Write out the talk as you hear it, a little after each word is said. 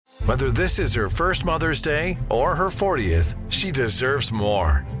Whether this is her first Mother's Day or her 40th, she deserves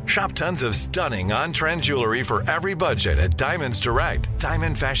more. Shop tons of stunning on-trend jewelry for every budget at Diamonds Direct.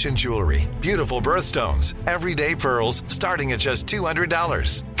 Diamond fashion jewelry, beautiful birthstones, everyday pearls starting at just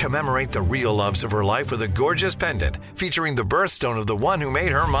 $200. Commemorate the real loves of her life with a gorgeous pendant featuring the birthstone of the one who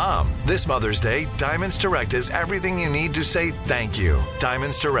made her mom. This Mother's Day, Diamonds Direct is everything you need to say thank you.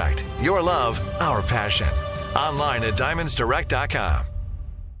 Diamonds Direct. Your love, our passion. Online at diamondsdirect.com.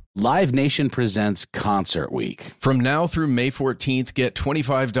 Live Nation presents Concert Week. From now through May 14th, get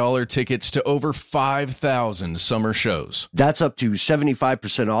 $25 tickets to over 5,000 summer shows. That's up to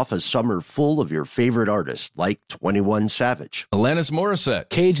 75% off a summer full of your favorite artists, like 21 Savage, Alanis Morissette,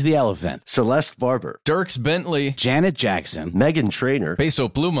 Cage the Elephant, Celeste Barber, Dierks Bentley, Janet Jackson, Meghan Trainor, Peso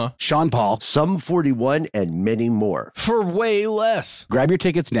Pluma, Sean Paul, Sum 41, and many more. for way less. Grab your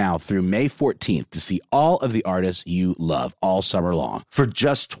tickets now through May 14th to see all of the artists you love all summer long. For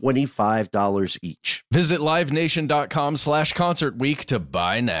just $25 each. Visit livenation.com/concert week to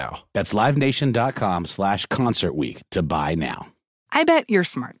buy now. That's livenation.com/concert week to buy now. I bet you're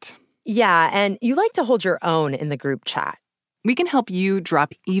smart. Yeah, and you like to hold your own in the group chat. We can help you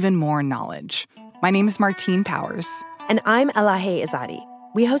drop even more knowledge. My name is Martine Powers. And I'm Elahe Izadi.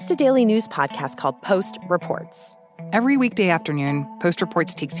 We host a daily news podcast called Post Reports. Every weekday afternoon, Post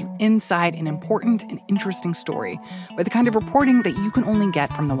Reports takes you inside an important and interesting story with the kind of reporting that you can only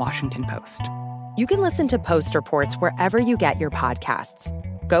get from the Washington Post. You can listen to Post Reports wherever you get your podcasts.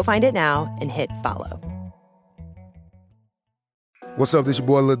 Go find it now and hit follow. What's up, this your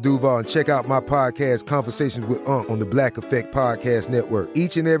boy Lil Duval, and check out my podcast, Conversations with Unc, on the Black Effect Podcast Network.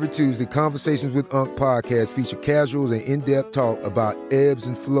 Each and every Tuesday, Conversations with Unc podcast feature casual and in-depth talk about ebbs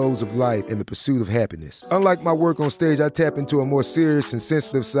and flows of life and the pursuit of happiness. Unlike my work on stage, I tap into a more serious and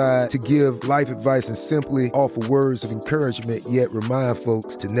sensitive side to give life advice and simply offer words of encouragement, yet remind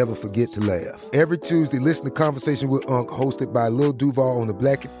folks to never forget to laugh. Every Tuesday, listen to Conversations with Unc, hosted by Lil Duval on the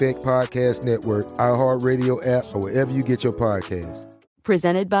Black Effect Podcast Network, iHeartRadio app, or wherever you get your podcasts.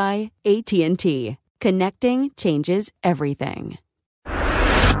 Presented by AT&T. Connecting changes everything.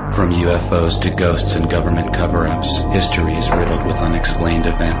 From UFOs to ghosts and government cover-ups, history is riddled with unexplained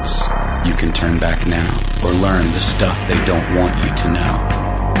events. You can turn back now or learn the stuff they don't want you to know.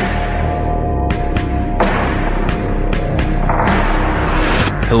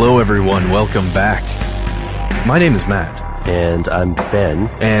 Hello, everyone. Welcome back. My name is Matt. And I'm Ben.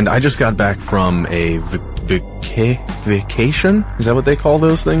 And I just got back from a vacation? Is that what they call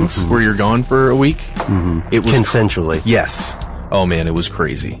those things? Mm-hmm. Where you're gone for a week? Mm-hmm. It was consensually. Yes. Oh man, it was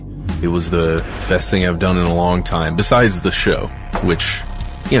crazy. It was the best thing I've done in a long time, besides the show, which,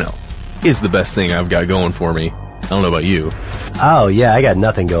 you know, is the best thing I've got going for me. I don't know about you. Oh, yeah, I got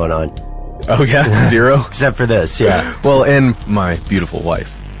nothing going on. Oh yeah? Zero? Except for this, yeah. Well, and my beautiful wife.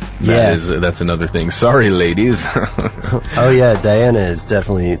 That's another thing. Sorry, ladies. Oh yeah, Diana is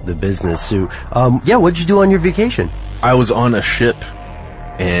definitely the business suit. What'd you do on your vacation? I was on a ship,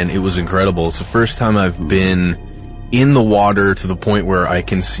 and it was incredible. It's the first time I've been in the water to the point where I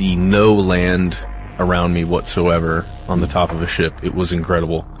can see no land around me whatsoever on the top of a ship. It was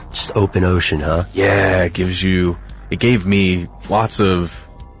incredible. Just open ocean, huh? Yeah, it gave me lots of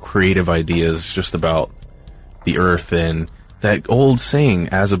creative ideas just about the earth and that old saying,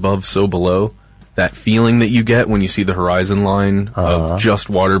 as above, so below, that feeling that you get when you see the horizon line of just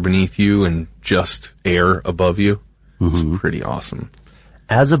water beneath you and just air above you. Mm-hmm. It's pretty awesome.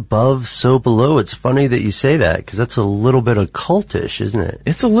 As above, so below. It's funny that you say that, because that's a little bit occultish, isn't it?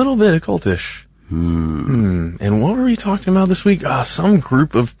 It's a little bit occultish. And what were we talking about this week? Some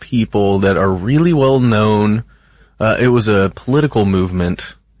group of people that are really well known. It was a political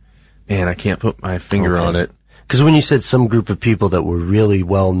movement, and I can't put my finger on it. Because when you said some group of people that were really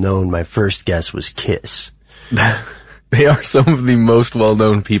well known, my first guess was KISS. They are some of the most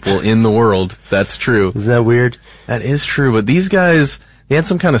well-known people in the world. That's true. Isn't that weird? That is true. But these guys, they had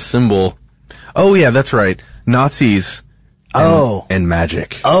some kind of symbol. Oh, yeah, that's right. Nazis. And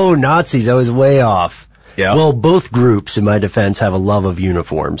magic. Oh, Nazis. I was way off. Yeah. Well, both groups, in my defense, have a love of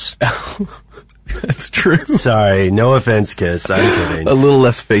uniforms. That's true. Sorry, no offense, KISS. I'm kidding. A little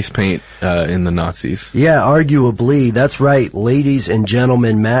less face paint in the Nazis. Yeah, arguably. That's right. Ladies and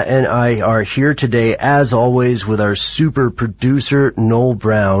gentlemen, Matt and I are here today, as always, with our super producer, Noel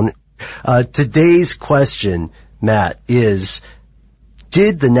Brown. Today's question, Matt, is,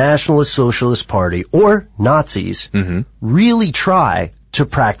 did the Nationalist Socialist Party, or Nazis, really try to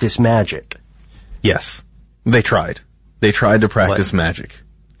practice magic? Yes, they tried. They tried to practice magic.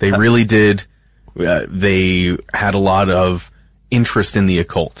 They really did. They had a lot of interest in the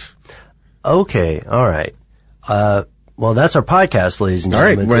occult. Okay, all right. Well, that's our podcast, ladies and All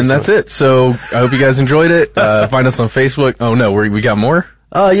right, gentlemen. and that's it. So I hope you guys enjoyed it. Find us on Facebook. Oh no, we got more?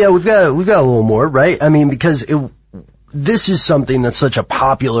 Yeah, we've got a little more, right? I mean, because this is something that's such a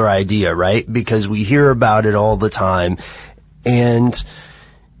popular idea, right? Because we hear about it all the time. And,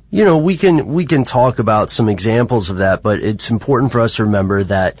 you know, we can talk about some examples of that, but it's important for us to remember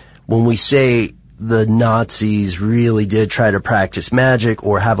that when we say the Nazis really did try to practice magic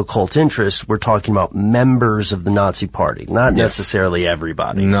or have occult interest, we're talking about members of the Nazi party, not necessarily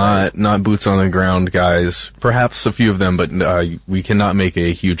everybody. Not boots on the ground guys. Perhaps a few of them, but we cannot make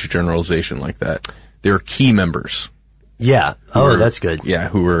a huge generalization like that. They're key members. Yeah. Oh, that's good. Yeah,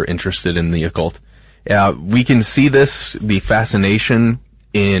 who were interested in the occult. We can see the fascination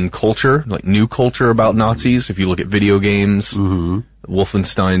in culture, like new culture about Nazis. If you look at video games,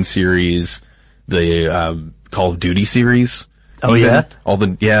 Wolfenstein series, the Call of Duty series. Oh, yeah?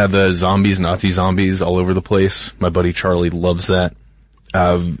 The zombies, Nazi zombies all over the place. My buddy Charlie loves that.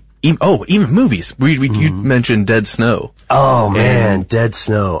 Even movies. You mentioned Dead Snow. Oh, man, Dead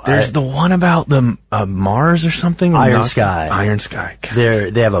Snow. There's the one about the Mars or something. Iron Sky. Iron Sky.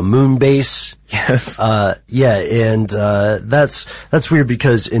 They have a moon base. Yes. That's weird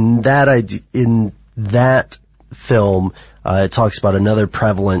because in that film, it talks about another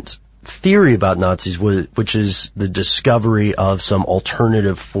prevalent theory about Nazis, which is the discovery of some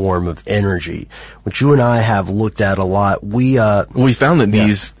alternative form of energy, which you and I have looked at a lot. We found that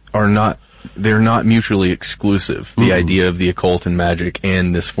these they're not mutually exclusive. The idea of the occult and magic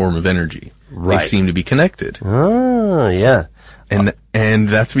and this form of energy. Right. They seem to be connected. Oh, yeah. And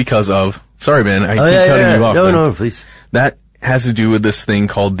that's because of, sorry man, I keep cutting you off. No, please. That has to do with this thing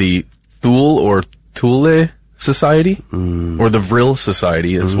called the Thule or Thule Society, or the Vril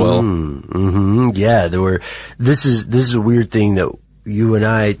Society as well. Yeah, this is a weird thing that you and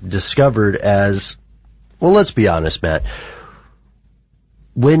I discovered as, well, let's be honest, Matt.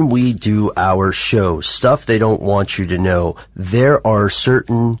 When we do our show, Stuff They Don't Want You to Know, there are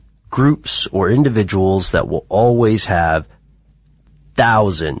certain groups or individuals that will always have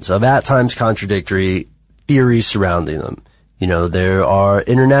thousands of at times contradictory theories surrounding them. You know, there are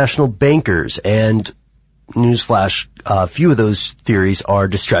international bankers, and newsflash, a few of those theories are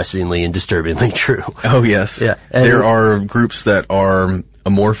distressingly and disturbingly true. Oh, yes. Yeah. There are groups that are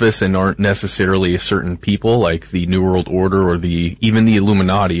amorphous and aren't necessarily certain people, like the New World Order or even the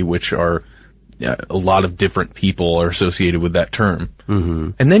Illuminati, which are a lot of different people are associated with that term.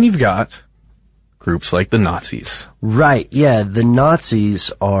 And then you've got groups like the Nazis. Right, yeah. The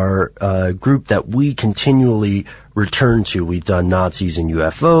Nazis are a group that we continually return to. We've done Nazis and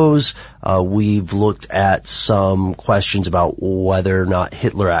UFOs. We've looked at some questions about whether or not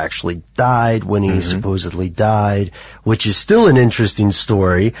Hitler actually died when he supposedly died, which is still an interesting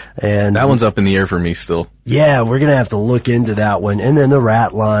story. And that one's up in the air for me still. Yeah, we're gonna have to look into that one. And then the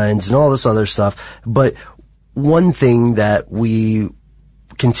rat lines and all this other stuff. But one thing that we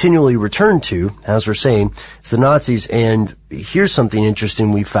continually return to, as we're saying, is the Nazis. And here's something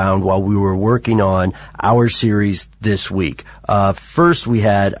interesting we found while we were working on our series this week. First, we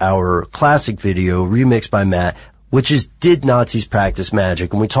had our classic video remixed by Matt, which is Did Nazis Practice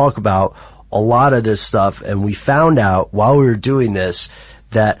Magic? And we talk about a lot of this stuff, and we found out while we were doing this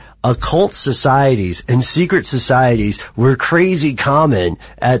that occult societies and secret societies were crazy common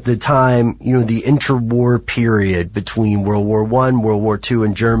at the time, you know, the interwar period between World War I, World War II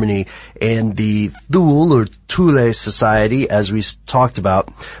in Germany, and the Thule or Thule Society, as we talked about,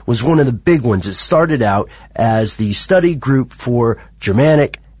 was one of the big ones. It started out as the study group for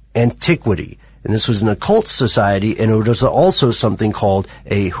Germanic antiquity. And this was an occult society, and it was also something called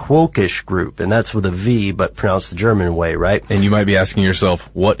a Völkisch group, and that's with a V, but pronounced the German way, right? And you might be asking yourself,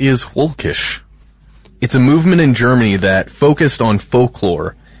 what is Völkisch? It's a movement in Germany that focused on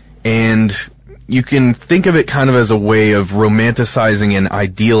folklore, and you can think of it kind of as a way of romanticizing and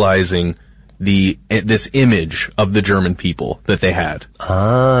idealizing this image of the German people that they had.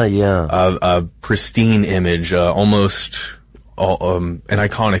 Ah, yeah. A pristine image, almost an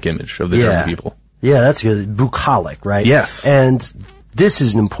iconic image of the German people. Yeah, that's good. Bucolic, right? Yes. And this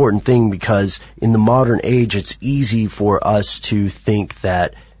is an important thing because in the modern age, it's easy for us to think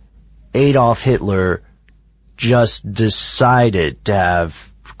that Adolf Hitler just decided to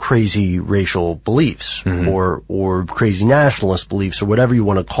have crazy racial beliefs or crazy nationalist beliefs or whatever you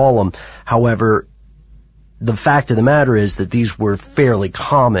want to call them. However, the fact of the matter is that these were fairly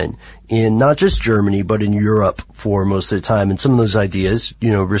common in not just Germany, but in Europe for most of the time. And some of those ideas,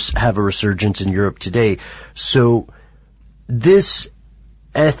 you know, have a resurgence in Europe today. So this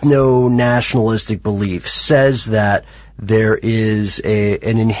ethno-nationalistic belief says that there is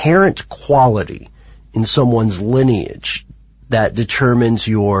an inherent quality in someone's lineage that determines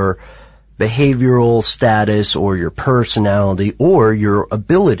your behavioral status or your personality or your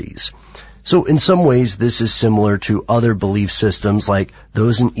abilities. So in some ways, this is similar to other belief systems like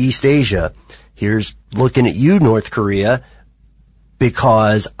those in East Asia. Here's looking at you, North Korea,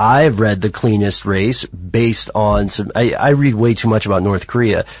 because I've read The Cleanest Race based on I read way too much about North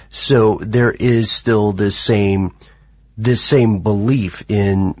Korea. So there is still this same belief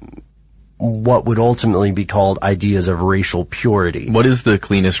in what would ultimately be called ideas of racial purity. What is The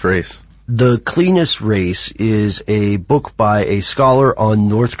Cleanest Race? The Cleanest Race is a book by a scholar on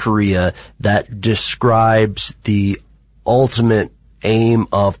North Korea that describes the ultimate aim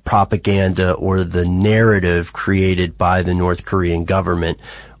of propaganda or the narrative created by the North Korean government,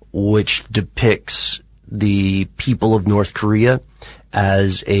 which depicts the people of North Korea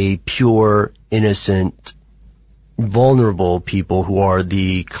as a pure, innocent, vulnerable people who are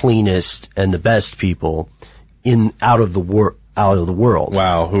the cleanest and the best people out of the world.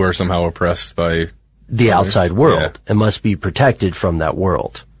 Wow, who are somehow oppressed by the outside world and must be protected from that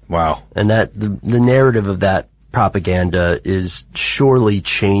world. Wow. And that the narrative of that propaganda is surely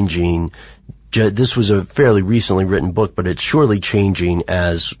changing. This was a fairly recently written book, but it's surely changing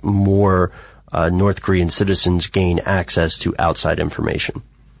as more North Korean citizens gain access to outside information.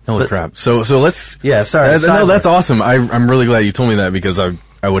 Holy crap. So let's... Yeah, sorry. No, that's awesome. I'm really glad you told me that because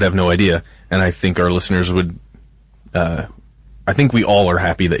I would have no idea. And I think our listeners would... I think we all are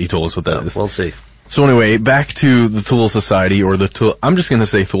happy that you told us what that is. We'll see. So anyway, back to the Thule Society, or the Thule... I'm just going to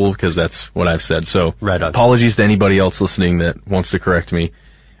say Thule because that's what I've said. So right on. Apologies to anybody else listening that wants to correct me.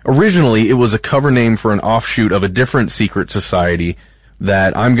 Originally, it was a cover name for an offshoot of a different secret society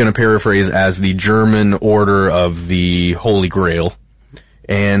that I'm going to paraphrase as the German Order of the Holy Grail.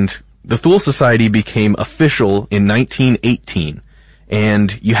 And the Thule Society became official in 1918.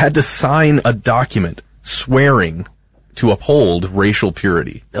 And you had to sign a document swearing to uphold racial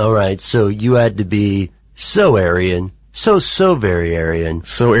purity. All right, so you had to be so Aryan, so very Aryan.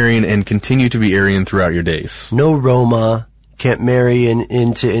 So Aryan and continue to be Aryan throughout your days. No Roma, can't marry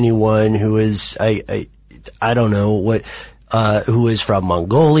into anyone who is, I don't know what, who is from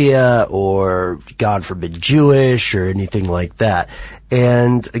Mongolia or, God forbid, Jewish or anything like that.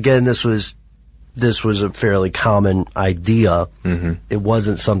 And again, this was a fairly common idea. Mm-hmm. It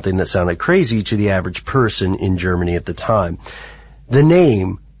wasn't something that sounded crazy to the average person in Germany at the time. The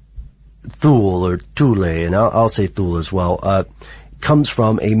name Thule or Thule, and I'll say Thule as well, comes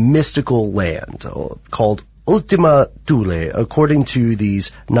from a mystical land called Ultima Thule. According to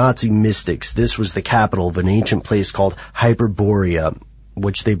these Nazi mystics, this was the capital of an ancient place called Hyperborea,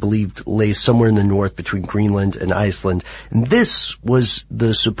 which they believed lay somewhere in the north between Greenland and Iceland. And this was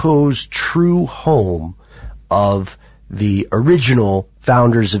the supposed true home of the original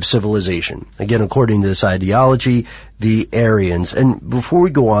founders of civilization. Again, according to this ideology, the Aryans. And before we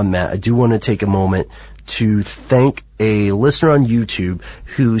go on, Matt, I do want to take a moment to thank a listener on YouTube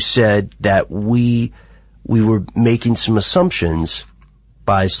who said that we were making some assumptions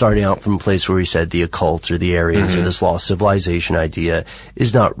by starting out from a place where we said the occult or the Aryans or this lost civilization idea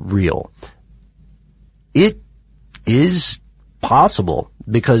is not real. It is possible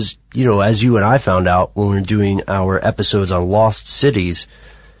because, you know, as you and I found out when we were doing our episodes on lost cities,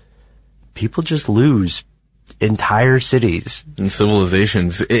 people just lose entire cities. And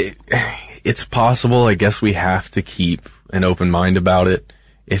civilizations. It's possible. I guess we have to keep an open mind about it.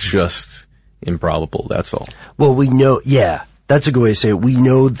 It's just improbable, that's all. Well, we know, yeah. That's a good way to say it. We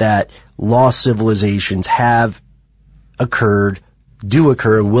know that lost civilizations have occurred, do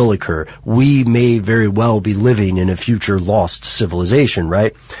occur, and will occur. We may very well be living in a future lost civilization,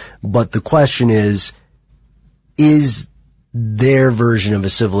 right? But the question is their version of a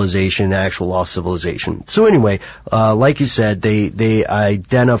civilization an actual lost civilization? So anyway, like you said, they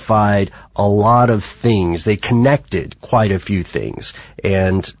identified a lot of things. They connected quite a few things.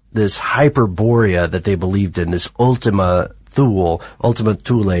 And this Hyperborea that they believed in, this Ultima Thule,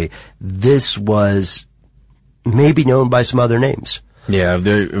 this was maybe known by some other names. Yeah,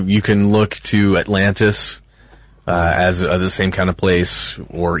 you can look to Atlantis as the same kind of place,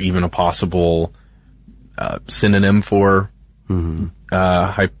 or even a possible synonym for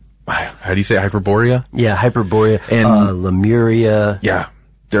how do you say Hyperborea? Yeah, Hyperborea, and Lemuria. Yeah,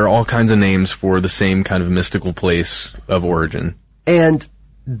 there are all kinds of names for the same kind of mystical place of origin. And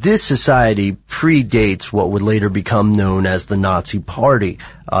this society predates what would later become known as the Nazi Party,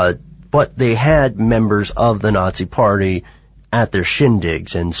 but they had members of the Nazi Party at their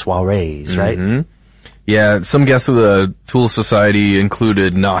shindigs and soirees, right? Mm-hmm. Yeah, some guests of the Thule Society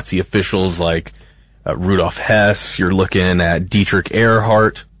included Nazi officials like Rudolf Hess. You're looking at Dietrich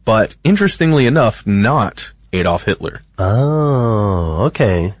Ehrhardt, but interestingly enough, not Adolf Hitler. Oh,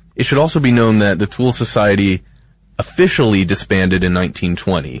 okay. It should also be known that the Thule Society officially disbanded in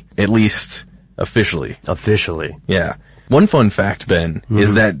 1920, at least officially. Officially. Yeah. One fun fact, Ben,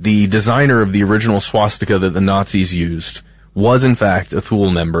 is that the designer of the original swastika that the Nazis used was in fact a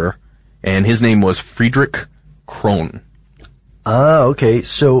Thule member, and his name was Friedrich Krohn. Ah, okay.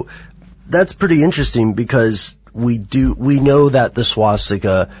 So that's pretty interesting because we know that the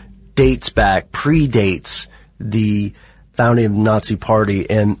swastika predates the founding of the Nazi Party,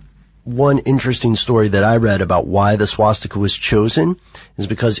 and one interesting story that I read about why the swastika was chosen is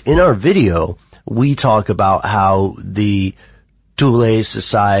because in our video, we talk about how the Thule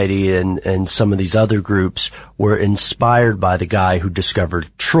Society and some of these other groups were inspired by the guy who discovered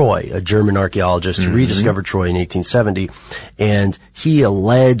Troy, a German archaeologist who rediscovered Troy in 1870, and he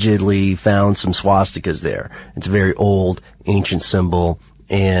allegedly found some swastikas there. It's a very old, ancient symbol,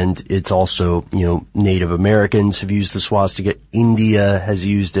 and it's also, Native Americans have used the swastika. India has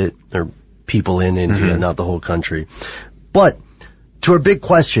used it, or people in India, not the whole country. But to our big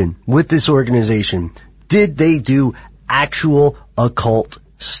question with this organization, did they do actual occult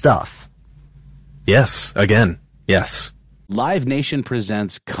stuff? Yes. Again. Yes. Live Nation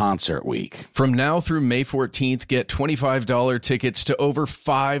presents Concert Week. From now through May 14th, get $25 tickets to over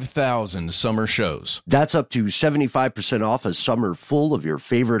 5,000 summer shows. That's up to 75% off a summer full of your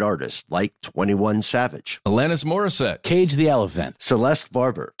favorite artists, like 21 Savage, Alanis Morissette, Cage the Elephant, Celeste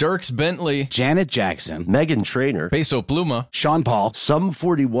Barber, Dierks Bentley, Janet Jackson, Meghan Trainor, Peso Pluma, Sean Paul, Sum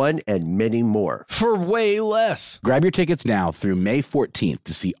 41, and many more. for way less. Grab your tickets now through May 14th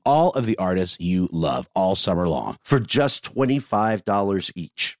to see all of the artists you love all summer long. For just $25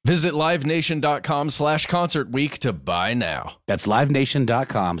 each. Visit livenation.com/Concert Week to buy now. That's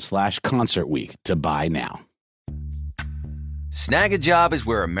livenation.com/Concert Week to buy now. Snag a Job is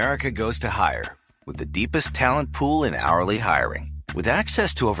where America goes to hire, with the deepest talent pool in hourly hiring. With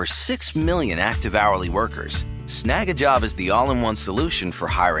access to over 6 million active hourly workers, Snag a Job is the all-in-one solution for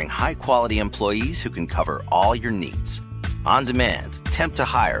hiring high-quality employees who can cover all your needs. On demand, temp to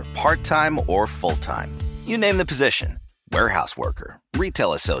hire, part-time or full-time. You name the position. Warehouse worker,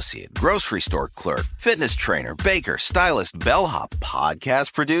 retail associate, grocery store clerk, fitness trainer, baker, stylist, bellhop,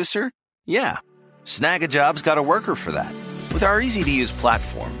 podcast producer. Yeah, Snag a Job's got a worker for that. With our easy-to-use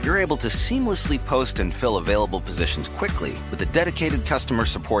platform, you're able to seamlessly post and fill available positions quickly with a dedicated customer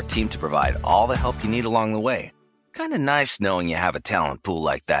support team to provide all the help you need along the way. Kind of nice knowing you have a talent pool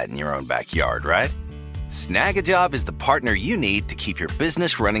like that in your own backyard, right? Snag a Job is the partner you need to keep your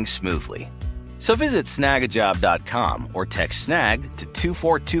business running smoothly. So visit snagajob.com or text SNAG to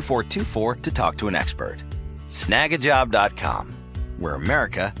 242424 to talk to an expert. Snagajob.com, where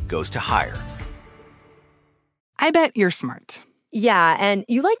America goes to hire. I bet you're smart. Yeah, and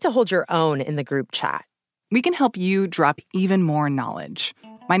you like to hold your own in the group chat. We can help you drop even more knowledge.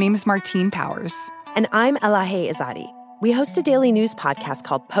 My name is Martine Powers. And I'm Elahe Izadi. We host a daily news podcast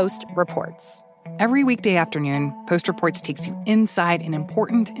called Post Reports. Every weekday afternoon, Post Reports takes you inside an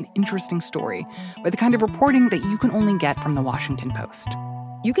important and interesting story with the kind of reporting that you can only get from the Washington Post.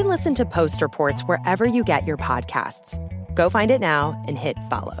 You can listen to Post Reports wherever you get your podcasts. Go find it now and hit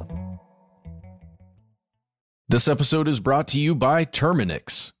follow. This episode is brought to you by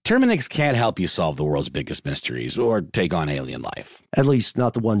Terminix. Terminix can't help you solve the world's biggest mysteries or take on alien life. At least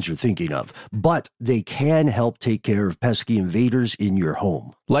not the ones you're thinking of. But they can help take care of pesky invaders in your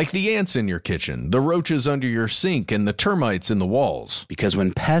home. Like the ants in your kitchen, the roaches under your sink, and the termites in the walls. Because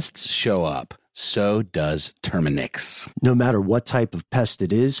when pests show up, so does Terminix. No matter what type of pest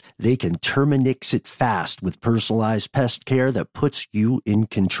it is, they can Terminix it fast with personalized pest care that puts you in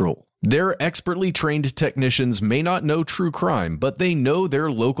control. Their expertly trained technicians may not know true crime, but they know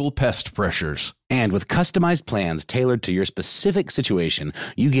their local pest pressures. And with customized plans tailored to your specific situation,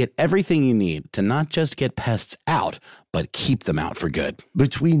 you get everything you need to not just get pests out, but keep them out for good.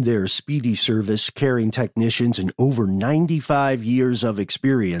 Between their speedy service, caring technicians, and over 95 years of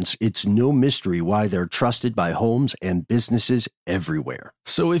experience, it's no mystery why they're trusted by homes and businesses everywhere.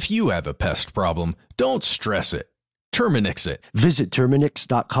 So if you have a pest problem, don't stress it. Terminix it. Visit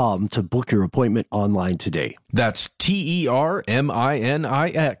Terminix.com to book your appointment online today. That's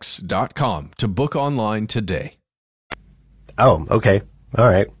TERMINIX.com to book online today. Oh, okay. All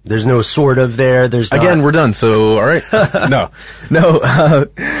right. There's no sort of there. There's not. Again, we're done. So, all right. No.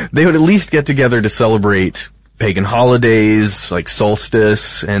 They would at least get together to celebrate pagan holidays like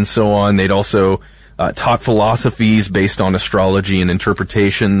solstice and so on. They'd also taught philosophies based on astrology and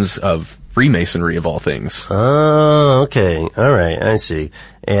interpretations of Freemasonry, of all things. Oh, okay. All right. I see.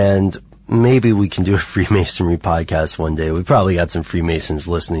 And maybe we can do a Freemasonry podcast one day. We probably got some Freemasons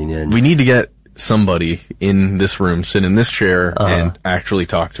listening in. We need to get somebody in this room, sit in this chair, and actually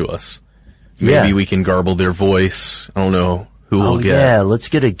talk to us. Maybe we can garble their voice. I don't know who we'll get. Yeah, let's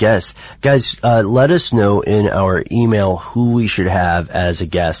get a guest. Guys, let us know in our email who we should have as a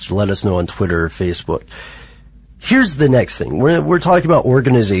guest. Let us know on Twitter or Facebook. Here's the next thing. We're talking about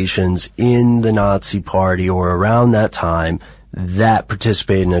organizations in the Nazi Party or around that time that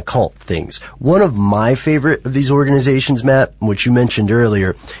participate in occult things. One of my favorite of these organizations, Matt, which you mentioned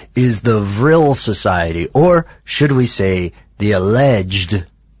earlier, is the Vril Society, or should we say the alleged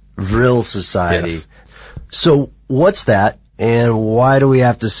Vril Society. Yes. So what's that, and why do we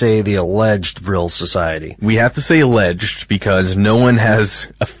have to say the alleged Vril Society? We have to say alleged because no one has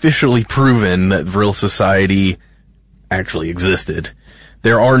officially proven that Vril Society actually existed.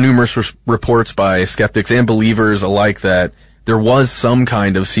 There are numerous reports by skeptics and believers alike that there was some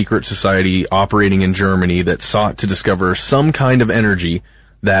kind of secret society operating in Germany that sought to discover some kind of energy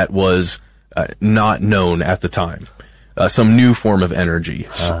that was not known at the time. Some new form of energy.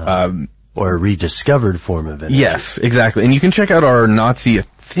 Or a rediscovered form of energy. Yes, exactly. And you can check out our Nazi, I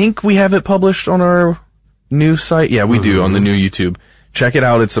think we have it published on our new site. Yeah, we do, on the new YouTube. Check it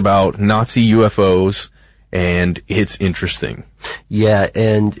out. It's about Nazi UFOs, and it's interesting. Yeah,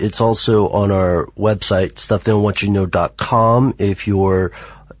 and it's also on our website, stufftheyon'twantyouto.com, if you're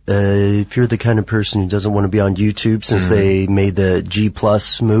the kind of person who doesn't want to be on YouTube since they made the G+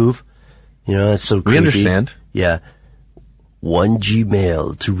 move. You know, that's so creepy. We understand. Yeah. One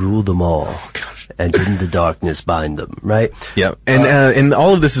Gmail to rule them all. Oh, gosh. And in the darkness bind them, right? Yeah. And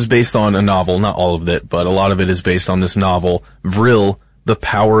all of this is based on a novel, not all of it, but a lot of it is based on this novel, Vril, The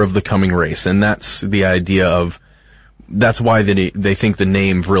Power of the Coming Race. And that's the idea of, that's why they think the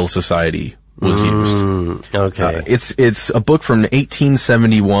name Vril Society was used. Okay. It's a book from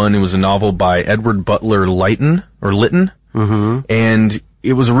 1871. It was a novel by Edward Butler Lytton. And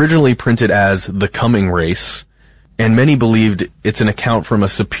it was originally printed as The Coming Race. And many believed it's an account from a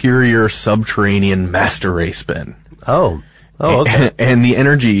superior subterranean master race, Ben. Oh, okay. And the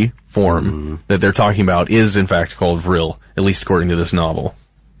energy form that they're talking about is, in fact, called Vril, at least according to this novel.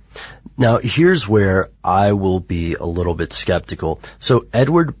 Now, here's where I will be a little bit skeptical. So,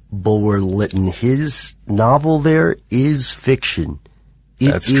 Edward Bulwer Lytton, his novel there is fiction.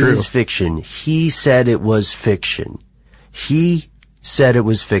 That's true. It is fiction. He said it was fiction. He said it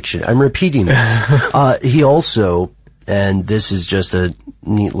was fiction. I'm repeating this. He also, and this is just a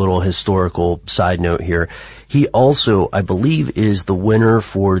neat little historical side note here, he also, I believe, is the winner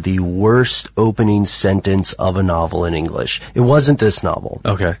for the worst opening sentence of a novel in English. It wasn't this novel.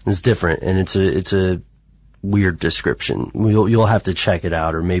 Okay. It's different, and it's a weird description. You'll have to check it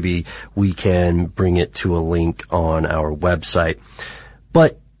out, or maybe we can bring it to a link on our website.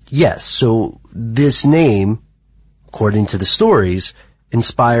 But yes, so this name, according to the stories,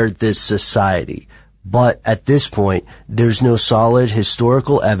 inspired this society. But at this point, there's no solid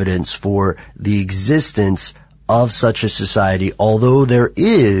historical evidence for the existence of such a society, although there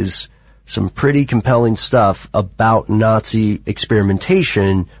is some pretty compelling stuff about Nazi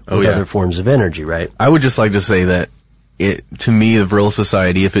experimentation with other forms of energy, right? I would just like to say that to me, the Vril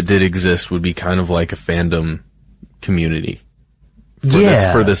Society, if it did exist, would be kind of like a fandom community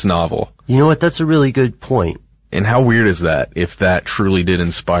for this novel. You know what? That's a really good point. And how weird is that, if that truly did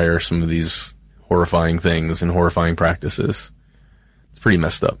inspire some of these horrifying things and horrifying practices? It's pretty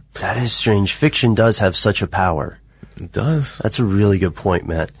messed up. That is strange. Fiction does have such a power. It does. That's a really good point,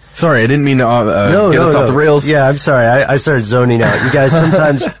 Matt. Sorry, I didn't mean to get us off the rails. Yeah, I'm sorry. I started zoning out. You guys,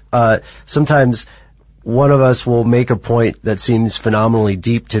 sometimes one of us will make a point that seems phenomenally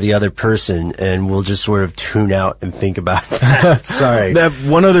deep to the other person, and we'll just sort of tune out and think about that. Sorry. That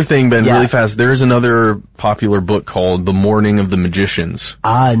one other thing, Ben, really fast. There's another popular book called The Morning of the Magicians.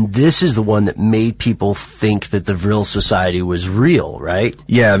 And this is the one that made people think that the Vril Society was real, right?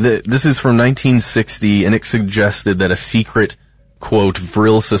 Yeah, this is from 1960, and it suggested that a secret, quote,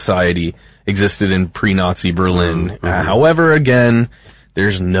 Vril Society existed in pre-Nazi Berlin. However, again,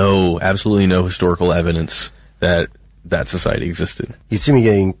 there's absolutely no historical evidence that society existed. You see me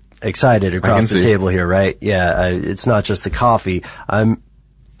getting excited across the table here, right? Yeah, it's not just the coffee. I'm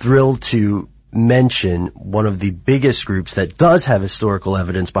thrilled to mention one of the biggest groups that does have historical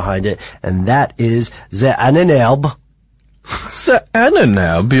evidence behind it, and that is the Ahnenerbe. The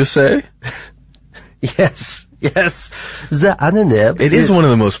Ahnenerbe, you say? Yes, the Ahnenerbe. It is one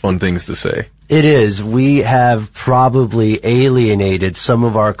of the most fun things to say. It is. We have probably alienated some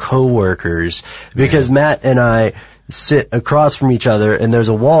of our coworkers because Matt and I sit across from each other, and there's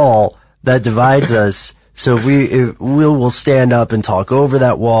a wall that divides us. So we will stand up and talk over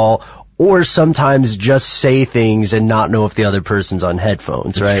that wall, or sometimes just say things and not know if the other person's on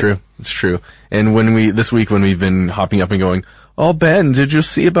headphones, right? It's true. And this week when we've been hopping up and going, "Oh, Ben, did you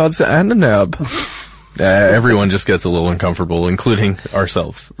see about the Ananab?" Everyone just gets a little uncomfortable, including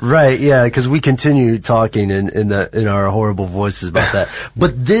ourselves. Right, yeah, because we continue talking in our horrible voices about that.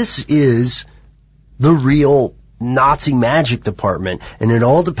 But this is the real Nazi magic department, and it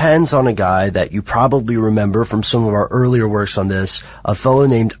all depends on a guy that you probably remember from some of our earlier works on this, a fellow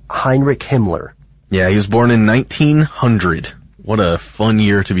named Heinrich Himmler. Yeah, he was born in 1900. What a fun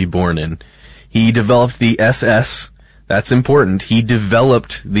year to be born in. He developed the SS. That's important. He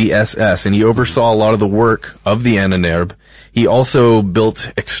developed the SS, and he oversaw a lot of the work of the Ahnenerbe. He also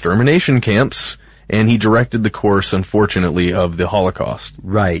built extermination camps, and he directed the course, unfortunately, of the Holocaust.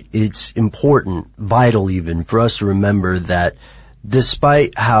 Right. It's important, vital even, for us to remember that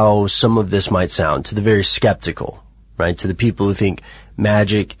despite how some of this might sound to the very skeptical, right, to the people who think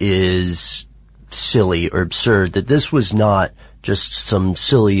magic is silly or absurd, that this was not just some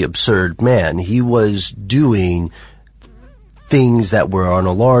silly, absurd man. He was doing things that were on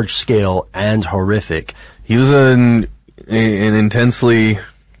a large scale and horrific. He was an intensely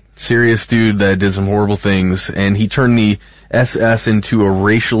serious dude that did some horrible things, and he turned the SS into a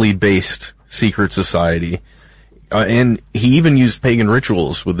racially based secret society. And he even used pagan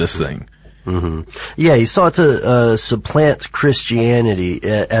rituals with this thing. Mm-hmm. Yeah, he sought to supplant Christianity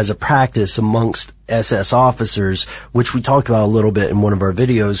as a practice amongst SS officers, which we talked about a little bit in one of our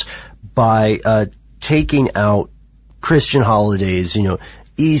videos, by taking out Christian holidays,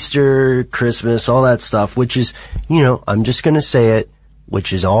 Easter, Christmas, all that stuff, which is, I'm just going to say it,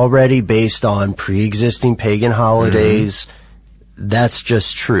 which is already based on pre-existing pagan holidays. Mm-hmm. That's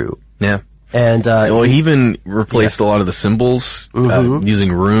just true. Yeah. And he even replaced a lot of the symbols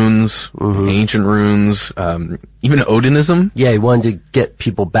using runes, ancient runes, even Odinism. Yeah, he wanted to get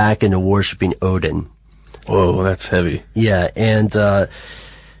people back into worshiping Odin. Whoa, that's heavy. Yeah, and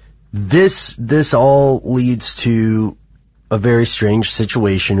this all leads to a very strange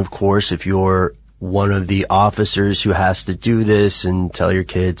situation, of course, if you're one of the officers who has to do this and tell your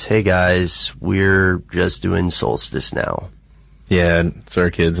kids, "Hey guys, we're just doing solstice now." Yeah,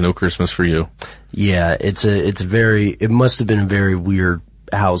 sorry kids, no Christmas for you. Yeah, it must have been a very weird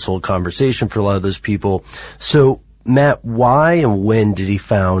household conversation for a lot of those people. So, Matt, why and when did he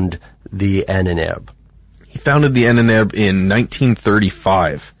found the Ahnenerbe? He founded the Ahnenerbe in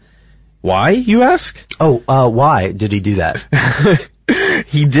 1935. Why, you ask? Why did he do that?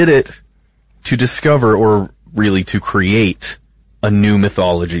 He did it to discover, or really to create, a new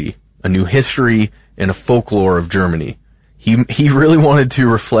mythology, a new history, and a folklore of Germany. He really wanted to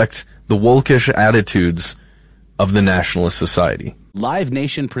reflect the wolkish attitudes of the Nationalist Society. Live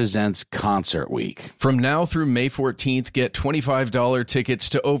Nation presents Concert Week. From now through May 14th, get $25 tickets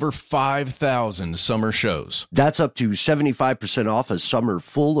to over 5,000 summer shows. That's up to 75% off a summer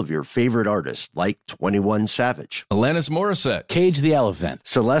full of your favorite artists, like 21 Savage, Alanis Morissette, Cage the Elephant,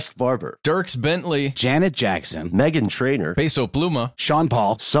 Celeste Barber, Dierks Bentley, Janet Jackson, Meghan Trainor, Peso Pluma, Sean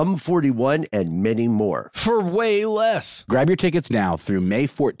Paul, Sum 41, and many more. For way less. Grab your tickets now through May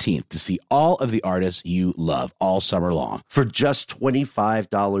 14th to see all of the artists you love all summer long. For just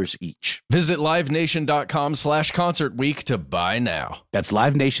 $25 each. Visit livenation.com/Concert Week to buy now. That's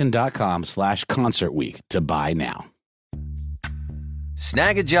livenation.com/Concert Week to buy now.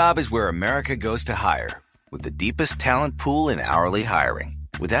 Snag a Job is where America goes to hire, with the deepest talent pool in hourly hiring.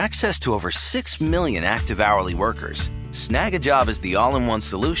 With access to over 6 million active hourly workers, Snag a Job is the all-in-one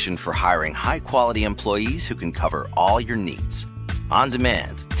solution for hiring high-quality employees who can cover all your needs. On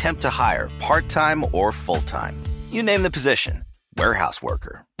demand, temp to hire, part-time or full-time. You name the position. Warehouse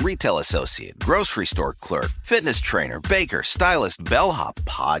worker, retail associate, grocery store clerk, fitness trainer, baker, stylist, bellhop,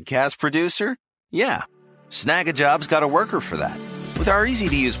 podcast producer? Yeah, Snag a Job's got a worker for that. With our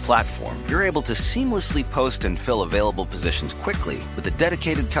easy-to-use platform, you're able to seamlessly post and fill available positions quickly with a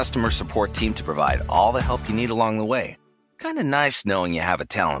dedicated customer support team to provide all the help you need along the way. Kinda nice knowing you have a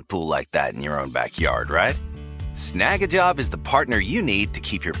talent pool like that in your own backyard, right? Snag a Job is the partner you need to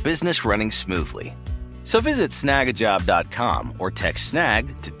keep your business running smoothly. So visit snagajob.com or text SNAG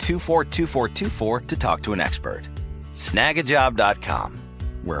to 242424 to talk to an expert. Snagajob.com,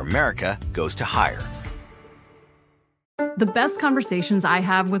 where America goes to hire. The best conversations I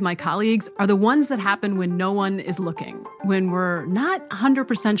have with my colleagues are the ones that happen when no one is looking, when we're not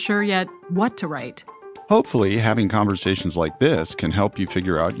 100% sure yet what to write. Hopefully, having conversations like this can help you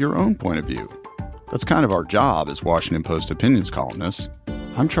figure out your own point of view. That's kind of our job as Washington Post opinions columnists.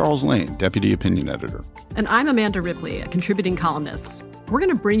 I'm Charles Lane, Deputy Opinion Editor. And I'm Amanda Ripley, a contributing columnist. We're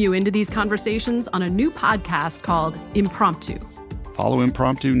going to bring you into these conversations on a new podcast called Impromptu. Follow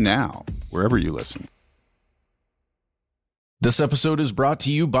Impromptu now wherever you listen. This episode is brought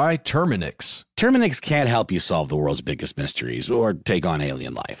to you by Terminix. Terminix can't help you solve the world's biggest mysteries or take on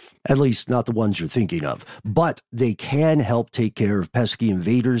alien life. At least not the ones you're thinking of. But they can help take care of pesky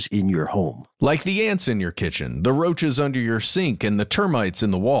invaders in your home. Like the ants in your kitchen, the roaches under your sink, and the termites in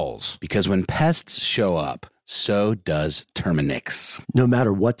the walls. Because when pests show up, so does Terminix. No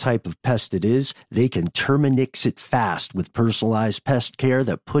matter what type of pest it is, they can Terminix it fast with personalized pest care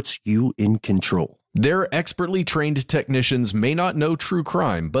that puts you in control. Their expertly trained technicians may not know true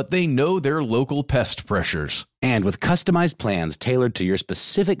crime, but they know their local pest pressures. And with customized plans tailored to your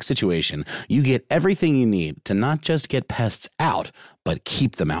specific situation, you get everything you need to not just get pests out, but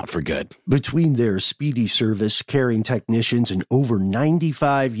keep them out for good. Between their speedy service, caring technicians, and over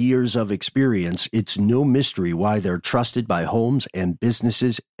 95 years of experience, it's no mystery why they're trusted by homes and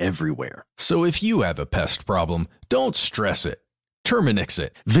businesses everywhere. So if you have a pest problem, don't stress it. Terminix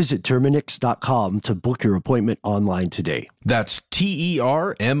it. Visit Terminix.com to book your appointment online today. That's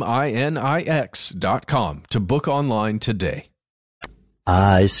TERMINIX.com to book online today.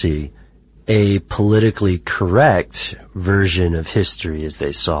 I see. A politically correct version of history as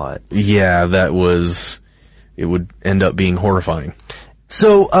they saw it. Yeah, it would end up being horrifying.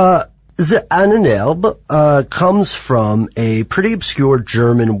 So, the Ahnenerbe comes from a pretty obscure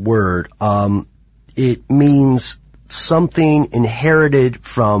German word. It means something inherited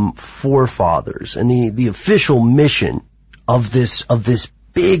from forefathers, and the official mission of this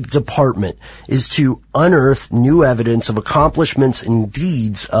big department is to unearth new evidence of accomplishments and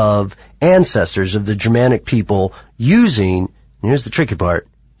deeds of ancestors of the Germanic people using, and here's the tricky part,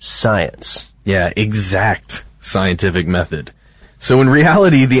 science. Yeah, exact scientific method. So in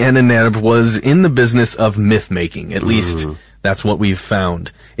reality, the Ahnenerbe was in the business of myth-making. At least that's what we've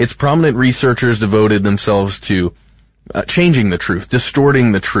found. Its prominent researchers devoted themselves to changing the truth,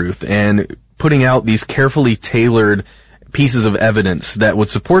 distorting the truth, and putting out these carefully tailored pieces of evidence that would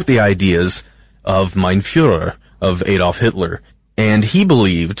support the ideas of Mein Führer, of Adolf Hitler. And he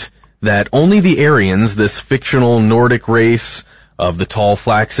believed that only the Aryans, this fictional Nordic race of the tall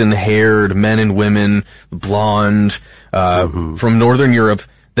flaxen-haired men and women, blonde, from Northern Europe,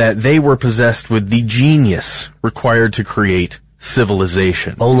 that they were possessed with the genius required to create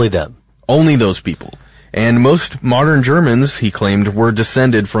civilization. Only them. Only those people. And most modern Germans, he claimed, were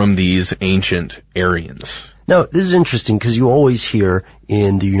descended from these ancient Aryans. Now, this is interesting because you always hear,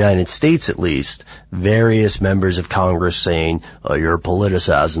 in the United States at least, various members of Congress saying, you're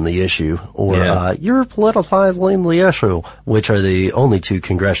politicizing the issue, or you're politicizing the issue, which are the only two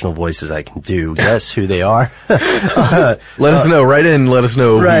congressional voices I can do. Guess who they are? Let us know. Write in and let us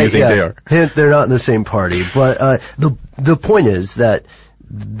know who you think they are. Hint, they're not in the same party. But the point is that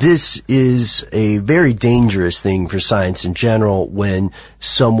this is a very dangerous thing for science in general when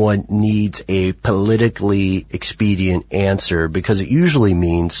someone needs a politically expedient answer, because it usually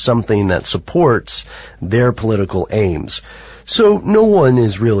means something that supports their political aims. So no one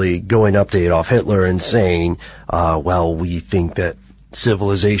is really going up to Adolf Hitler and saying, well, we think that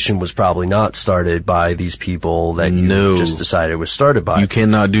civilization was probably not started by these people that you just decided was started by. You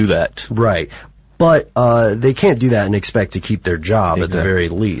cannot do that. Right. But they can't do that and expect to keep their job at the very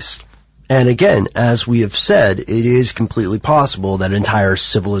least. And again, as we have said, it is completely possible that entire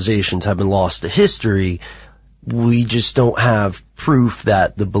civilizations have been lost to history. We just don't have proof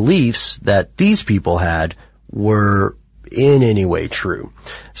that the beliefs that these people had were in any way true.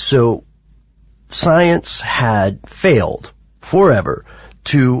 So science had failed forever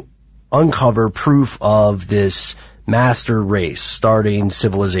to uncover proof of this master race starting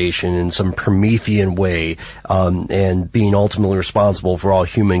civilization in some Promethean way, and being ultimately responsible for all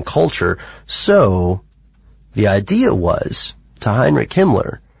human culture. So the idea was to Heinrich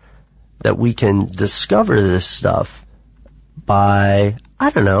Himmler that we can discover this stuff by,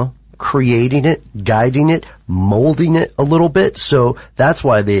 creating it, guiding it, molding it a little bit. So that's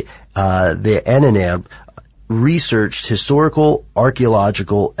why the Ahnenerbe researched historical,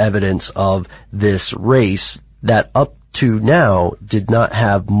 archaeological evidence of this race that up to now did not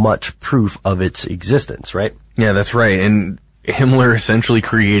have much proof of its existence, right? Yeah, that's right. And Himmler essentially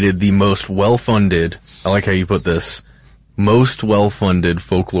created the most well-funded, I like how you put this, most well-funded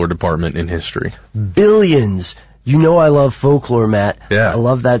folklore department in history. Billions. You know I love folklore, Matt. Yeah. I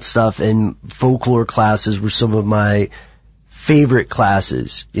love that stuff, and folklore classes were some of my favorite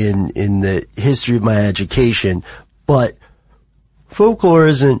classes in the history of my education. But folklore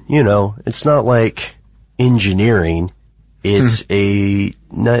isn't, it's not like engineering. It's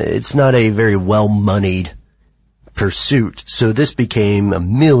it's not a very well-moneyed pursuit. So this became $1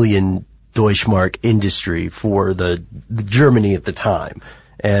 million Deutschmark industry for the Germany at the time.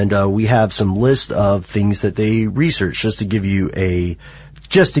 And we have some list of things that they researched just to give you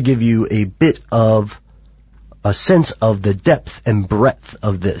a bit of a sense of the depth and breadth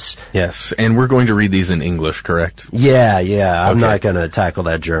of this. Yes, and we're going to read these in English, correct? Yeah. I'm not going to tackle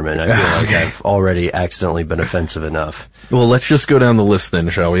that German. I feel like I've already accidentally been offensive enough. Well, let's just go down the list then,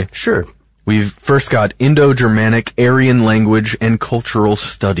 shall we? Sure. We've first got Indo-Germanic, Aryan language, and cultural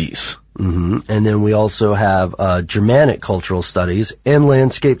studies. Mm-hmm. And then we also have Germanic cultural studies and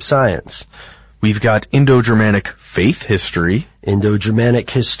landscape science. We've got Indo-Germanic faith history. Indo-Germanic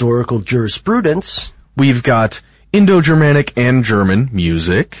historical jurisprudence. We've got Indo-Germanic and German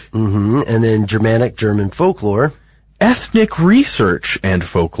music. Mm-hmm. And then Germanic German folklore. Ethnic research and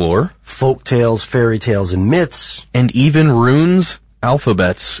folklore. Folk tales, fairy tales, and myths. And even runes,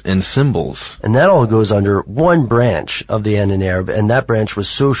 alphabets, and symbols. And that all goes under one branch of the Ahnenerbe, and that branch was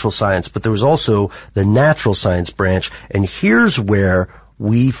social science, but there was also the natural science branch, and here's where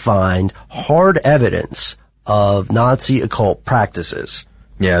we find hard evidence of Nazi occult practices.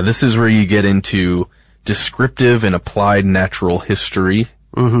 Yeah, this is where you get into descriptive and applied natural history.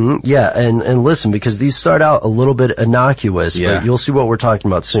 Mm-hmm. Yeah, and listen, because these start out a little bit innocuous, but you'll see what we're talking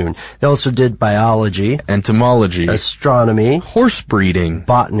about soon. They also did biology, entomology, astronomy, horse breeding,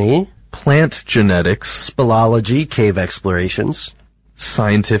 botany, plant genetics, speleology, cave explorations,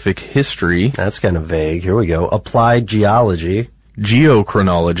 scientific history. That's kind of vague. Here we go. Applied geology,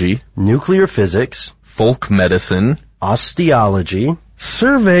 geochronology, nuclear physics, folk medicine, osteology,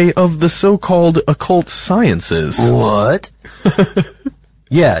 survey of the so-called occult sciences. What?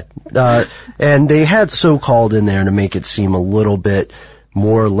 Yeah, and they had so-called in there to make it seem a little bit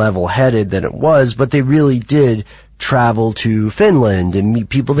more level-headed than it was, but they really did travel to Finland and meet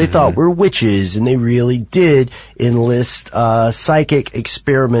people they thought were witches, and they really did enlist psychic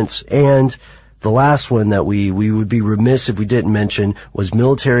experiments. And the last one that we would be remiss if we didn't mention was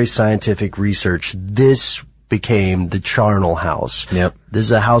military scientific research. This became the Charnel House. Yep. This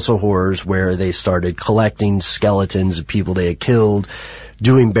is a house of horrors where they started collecting skeletons of people they had killed,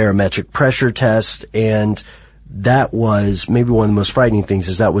 doing barometric pressure tests, and that was maybe one of the most frightening things.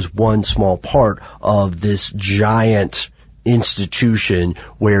 Is that was one small part of this giant institution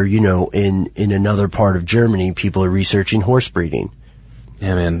where, you know, in another part of Germany, people are researching horse breeding.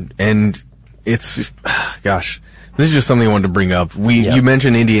 Yeah, man. And it's, gosh, this is just something I wanted to bring up. You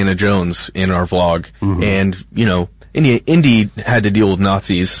mentioned Indiana Jones in our vlog, and, you know, Indy had to deal with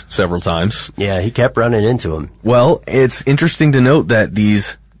Nazis several times. Yeah, he kept running into them. Well, it's interesting to note that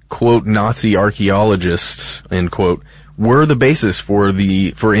these, quote, Nazi archaeologists, end quote, were the basis for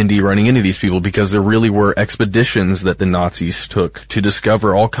Indy running into these people, because there really were expeditions that the Nazis took to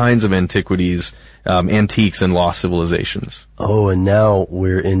discover all kinds of antiquities, antiques, and lost civilizations. Oh, and now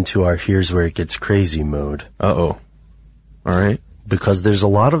we're into our here's where it gets crazy mode. Uh-oh. All right. Because there's a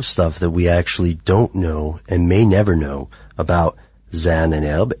lot of stuff that we actually don't know and may never know about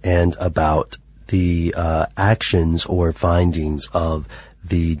Ahnenerbe and about the actions or findings of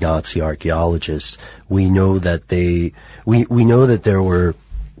the Nazi archaeologists. We know that we know that there were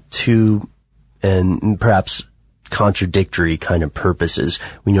two and perhaps contradictory kind of purposes.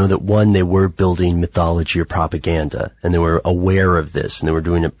 We know that one, they were building mythology or propaganda, and they were aware of this, and they were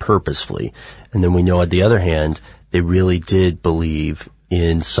doing it purposefully. And then we know, on the other hand, they really did believe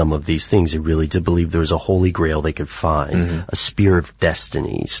in some of these things. They really did believe there was a holy grail they could find, a spear of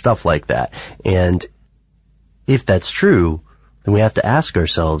destiny, stuff like that. And if that's true, then we have to ask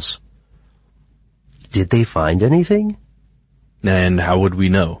ourselves, did they find anything? And how would we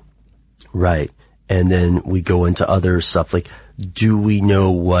know? Right. And then we go into other stuff like, do we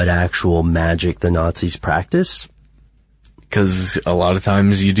know what actual magic the Nazis practice? Because a lot of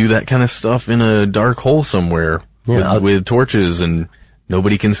times you do that kind of stuff in a dark hole somewhere with torches, and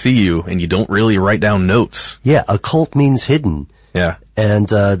nobody can see you, and you don't really write down notes. Yeah, occult means hidden. Yeah. And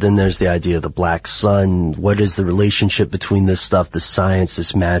then there's the idea of the black sun. What is the relationship between this stuff, the science,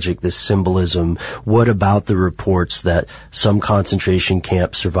 this magic, this symbolism? What about the reports that some concentration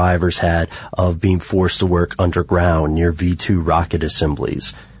camp survivors had of being forced to work underground near V-2 rocket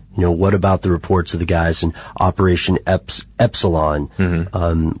assemblies? You know, what about the reports of the guys in Operation Epsilon,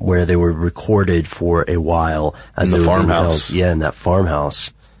 where they were recorded for a while as in the farmhouse? Yeah, in that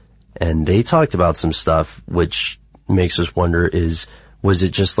farmhouse. And they talked about some stuff which makes us wonder, was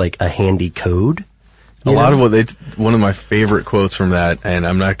it just like a handy code? A lot of one of my favorite quotes from that, and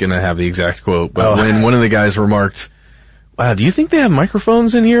I'm not going to have the exact quote, but when one of the guys remarked, wow, do you think they have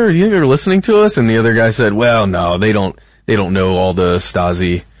microphones in here? Or do you think they're listening to us? And the other guy said, well, no, they don't know all the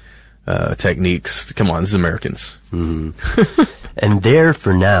Stasi techniques. Come on, this is Americans. Mm-hmm. And there,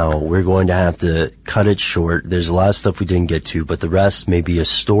 for now, we're going to have to cut it short. There's a lot of stuff we didn't get to, but the rest may be a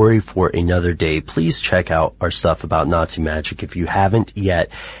story for another day. Please check out our stuff about Nazi magic if you haven't yet.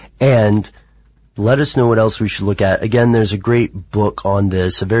 And let us know what else we should look at. Again, there's a great book on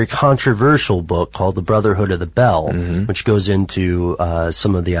this, a very controversial book called The Brotherhood of the Bell, which goes into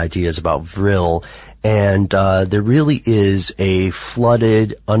some of the ideas about Vril. And there really is a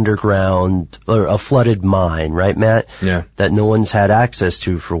flooded underground, or a flooded mine, right, Matt? Yeah. That no one's had access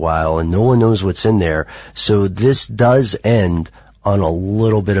to for a while, and no one knows what's in there. So this does end on a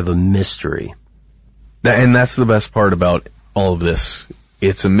little bit of a mystery. And that's the best part about all of this.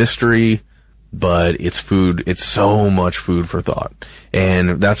 It's a mystery, but it's food. It's so much food for thought.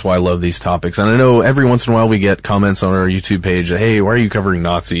 And that's why I love these topics. And I know every once in a while we get comments on our YouTube page, hey, why are you covering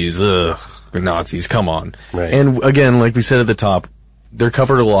Nazis? Ugh. Nazis, come on. Right. And again, like we said at the top, they're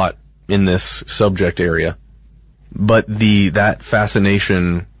covered a lot in this subject area. But that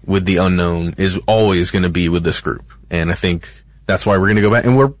fascination with the unknown is always going to be with this group. And I think that's why we're going to go back.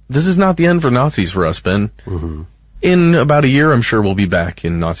 And this is not the end for Nazis for us, Ben. Mm-hmm. In about a year, I'm sure we'll be back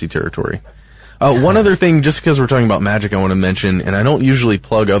in Nazi territory. One other thing, just because we're talking about magic, I want to mention, and I don't usually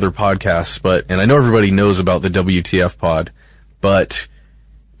plug other podcasts, and I know everybody knows about the WTF pod, but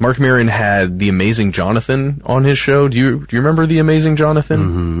Mark Maron had The Amazing Jonathan on his show. Do you remember The Amazing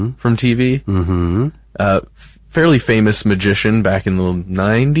Jonathan from TV? Mm-hmm. Fairly famous magician back in the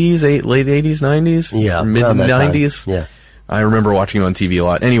 90s, late 80s, 90s? Yeah. Mid 90s? Yeah. I remember watching him on TV a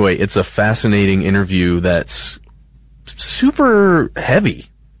lot. Anyway, it's a fascinating interview that's super heavy.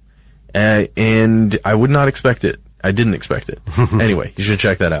 And I would not expect it. I didn't expect it. Anyway, you should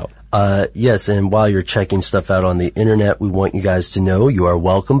check that out. Yes, and while you're checking stuff out on the internet, we want you guys to know you are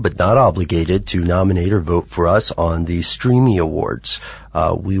welcome but not obligated to nominate or vote for us on the Streamy Awards.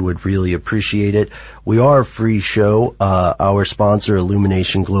 We would really appreciate it. We are a free show. Our sponsor,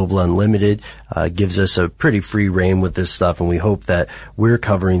 Illumination Global Unlimited, gives us a pretty free reign with this stuff, and we hope that we're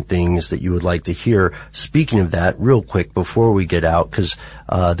covering things that you would like to hear. Speaking of that, real quick before we get out, because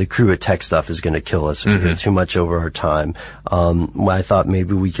the crew at Tech Stuff is going to kill us if we get too much over our time, I thought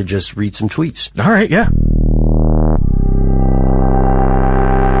maybe we could just read some tweets. All right, yeah.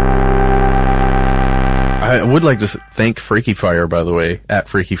 I would like to thank Freaky Fire, by the way, at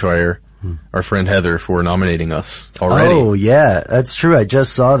Freaky Fire, our friend Heather, for nominating us already. Oh, yeah, that's true. I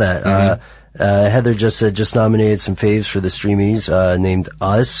just saw that. Heather just said, just nominated some faves for the Streamies, named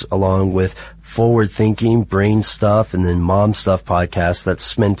us, along with Forward Thinking, Brain Stuff, and then Mom Stuff podcast.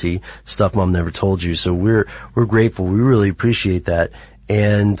 That's Smenty, Stuff Mom Never Told You. So we're grateful. We really appreciate that.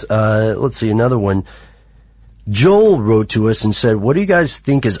 And, let's see, another one. Joel wrote to us and said, what do you guys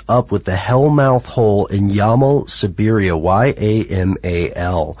think is up with the Hellmouth Hole in Yamal, Siberia?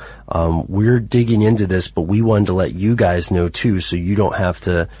 Yamal. We're digging into this, but we wanted to let you guys know too, so you don't have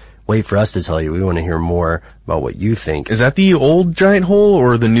to wait for us to tell you. We want to hear more about what you think. Is that the old giant hole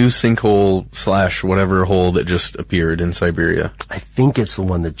or the new sinkhole / whatever hole that just appeared in Siberia? I think it's the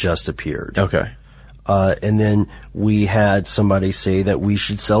one that just appeared. Okay. And then we had somebody say that we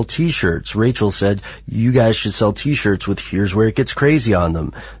should sell t-shirts. Rachel said, you guys should sell t-shirts with "Here's Where It Gets Crazy" on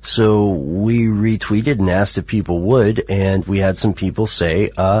them. So we retweeted and asked if people would, and we had some people say,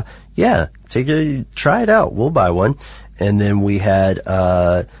 yeah, try it out. We'll buy one. And then we had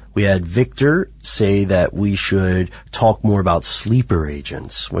Victor say that we should talk more about sleeper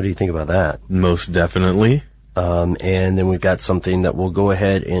agents. What do you think about that? Most definitely. And then we've got something that we'll go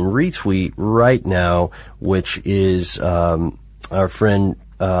ahead and retweet right now, which is our friend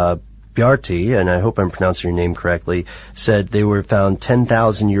Bjarti, and I hope I'm pronouncing your name correctly, said they were found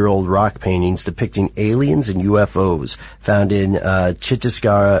 10,000-year-old rock paintings depicting aliens and UFOs found in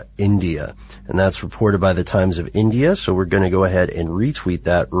Chhattisgarh, India. And that's reported by the Times of India, so we're going to go ahead and retweet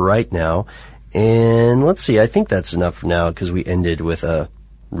that right now. And let's see, I think that's enough for now because we ended with a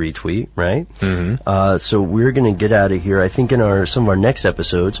retweet, right? So we're going to get out of here. I think in some of our next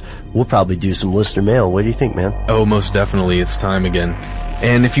episodes, we'll probably do some listener mail. What do you think, man? Oh, most definitely. It's time again.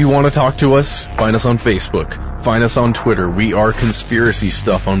 And if you want to talk to us, find us on Facebook. Find us on Twitter. We are Conspiracy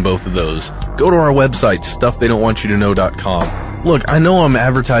Stuff on both of those. Go to our website, stufftheydon'twantyouto.com. Look, I know I'm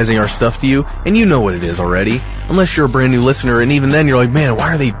advertising our stuff to you, and you know what it is already. Unless you're a brand new listener, and even then you're like, man,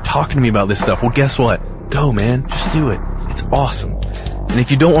 why are they talking to me about this stuff? Well, guess what? Go, man. Just do it. It's awesome. And if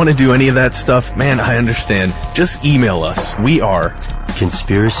you don't want to do any of that stuff, man, I understand. Just email us. We are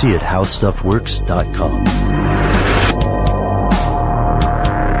conspiracy@howstuffworks.com.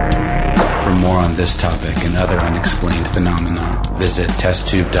 For more on this topic and other unexplained phenomena, visit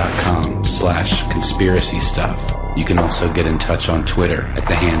testtube.com/conspiracy stuff. You can also get in touch on Twitter at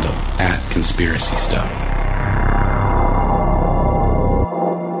the handle @ConspiracyStuff.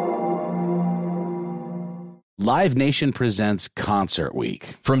 Live Nation presents Concert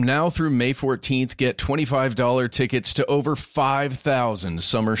Week. From now through May 14th, get $25 tickets to over 5,000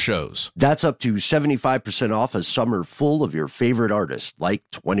 summer shows. That's up to 75% off a summer full of your favorite artists, like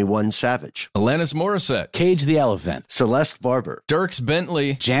 21 Savage, Alanis Morissette, Cage the Elephant, Celeste Barber, Dierks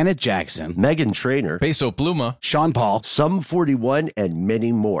Bentley, Janet Jackson, Meghan Trainor, Peso Pluma, Sean Paul, Sum 41, and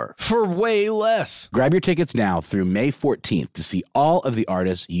many more. For way less. Grab your tickets now through May 14th to see all of the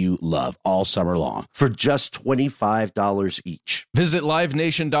artists you love all summer long for just $25 each. Visit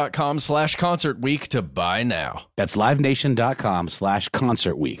livenation.com/Concert Week to buy now. That's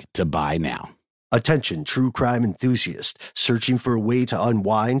livenation.com/Concert Week to buy now. Attention, true crime enthusiast. Searching for a way to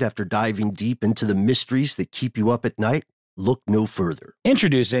unwind after diving deep into the mysteries that keep you up at night? Look no further.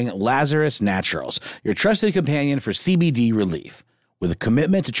 Introducing Lazarus Naturals, your trusted companion for CBD relief. With a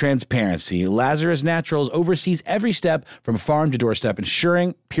commitment to transparency, Lazarus Naturals oversees every step from farm to doorstep,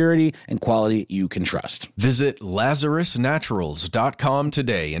 ensuring purity and quality you can trust. Visit LazarusNaturals.com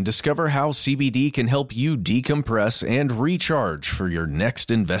today and discover how CBD can help you decompress and recharge for your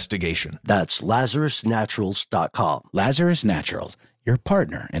next investigation. That's LazarusNaturals.com. Lazarus Naturals, your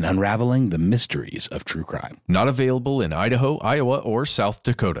partner in unraveling the mysteries of true crime. Not available in Idaho, Iowa, or South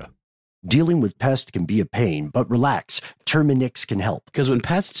Dakota. Dealing with pests can be a pain, but relax. Terminix can help. Because when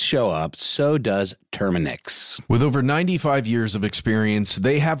pests show up, so does Terminix. With over 95 years of experience,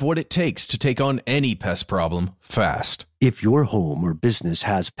 they have what it takes to take on any pest problem fast. If your home or business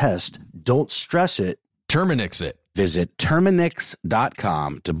has pests, don't stress it. Terminix it. Visit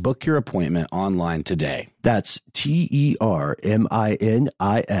Terminix.com to book your appointment online today. That's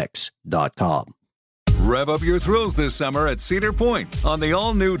TERMINIX.com. Rev up your thrills this summer at Cedar Point on the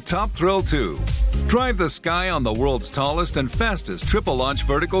all-new Top Thrill 2. Drive the sky on the world's tallest and fastest triple-launch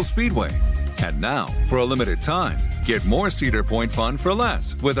vertical speedway. And now, for a limited time, get more Cedar Point fun for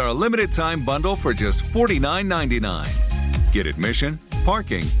less with our limited-time bundle for just $49.99. Get admission,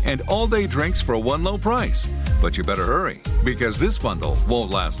 parking, and all-day drinks for one low price. But you better hurry, because this bundle won't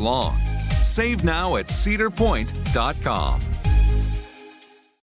last long. Save now at cedarpoint.com.